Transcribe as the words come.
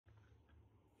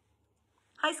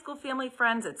Hi, school family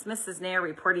friends. It's Mrs. Nair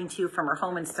reporting to you from her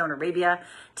home in Stone Arabia.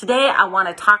 Today, I want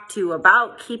to talk to you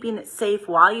about keeping it safe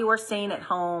while you are staying at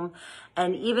home.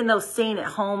 And even though staying at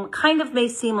home kind of may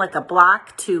seem like a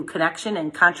block to connection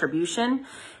and contribution,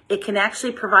 it can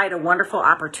actually provide a wonderful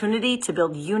opportunity to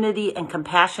build unity and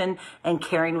compassion and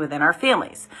caring within our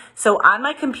families. So on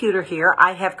my computer here,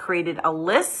 I have created a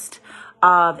list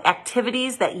of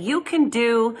activities that you can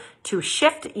do to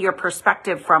shift your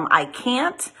perspective from I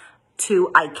can't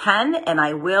to I can and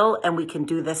I will, and we can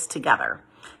do this together.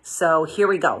 So here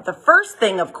we go. The first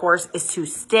thing, of course, is to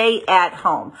stay at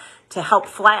home to help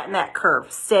flatten that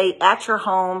curve. Stay at your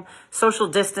home. Social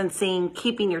distancing,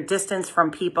 keeping your distance from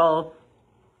people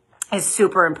is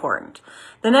super important.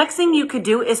 The next thing you could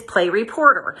do is play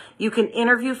reporter. You can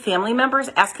interview family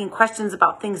members asking questions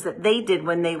about things that they did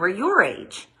when they were your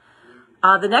age.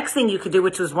 The next thing you could do,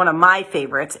 which was one of my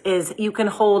favorites, is you can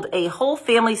hold a whole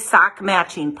family sock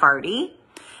matching party.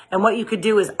 And what you could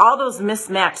do is all those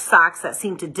mismatched socks that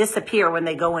seem to disappear when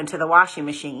they go into the washing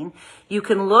machine, you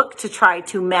can look to try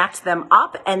to match them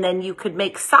up, and then you could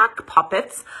make sock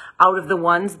puppets out of the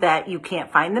ones that you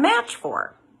can't find the match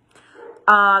for.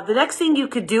 The next thing you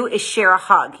could do is share a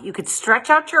hug. You could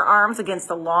stretch out your arms against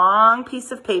a long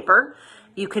piece of paper.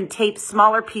 You can tape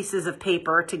smaller pieces of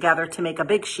paper together to make a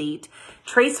big sheet.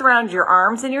 Trace around your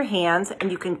arms and your hands,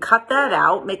 and you can cut that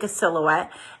out, make a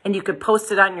silhouette, and you could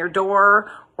post it on your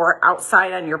door or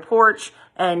outside on your porch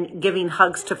and giving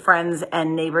hugs to friends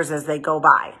and neighbors as they go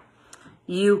by.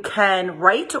 You can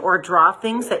write or draw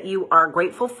things that you are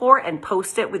grateful for and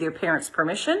post it with your parents'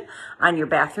 permission on your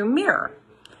bathroom mirror.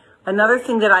 Another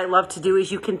thing that I love to do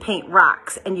is you can paint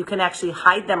rocks, and you can actually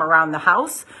hide them around the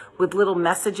house with little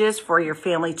messages for your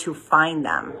family to find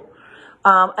them.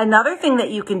 Another thing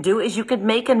that you can do is you could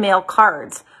make and mail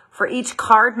cards. For each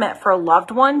card meant for a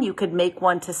loved one, you could make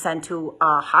one to send to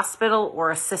a hospital or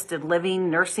assisted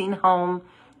living, nursing home,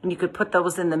 and you could put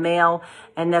those in the mail,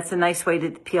 and that's a nice way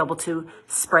to be able to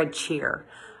spread cheer.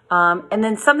 And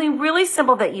then something really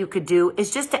simple that you could do is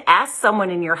just to ask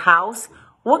someone in your house,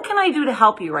 what can I do to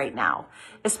help you right now?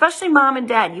 Especially mom and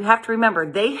dad. You have to remember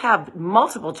they have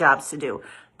multiple jobs to do.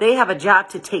 They have a job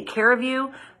to take care of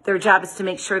you. Their job is to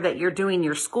make sure that you're doing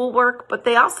your schoolwork, but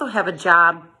they also have a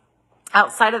job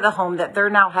outside of the home that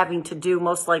they're now having to do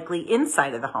most likely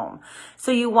inside of the home.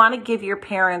 So you want to give your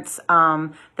parents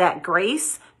that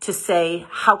grace to say,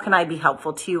 how can I be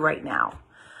helpful to you right now?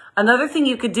 Another thing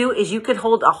you could do is you could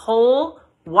hold a whole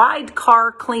wide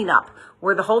car cleanup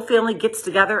where the whole family gets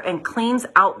together and cleans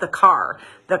out the car.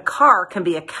 The car can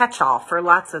be a catch-all for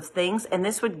lots of things, and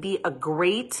this would be a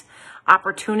great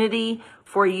opportunity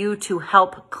for you to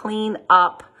help clean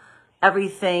up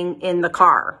everything in the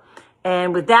car.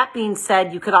 And with that being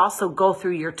said, you could also go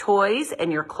through your toys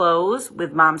and your clothes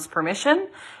with mom's permission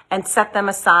and set them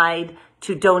aside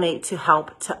to donate to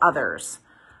help to others.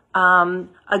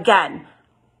 Again,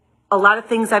 a lot of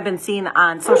things I've been seeing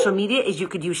on social media is you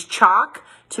could use chalk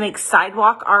to make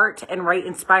sidewalk art and write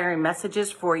inspiring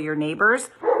messages for your neighbors.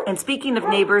 And speaking of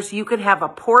neighbors, you could have a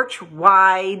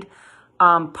porch-wide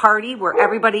party where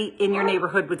everybody in your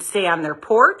neighborhood would stay on their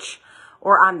porch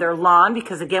or on their lawn,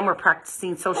 because again, we're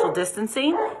practicing social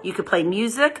distancing. You could play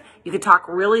music. You could talk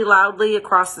really loudly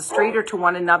across the street or to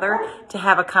one another to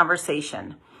have a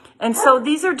conversation. And so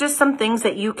these are just some things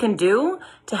that you can do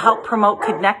to help promote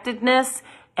connectedness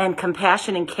and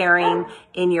compassion and caring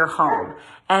in your home.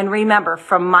 And remember,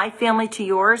 from my family to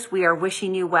yours, we are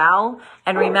wishing you well.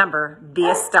 And remember, be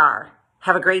a star.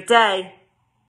 Have a great day.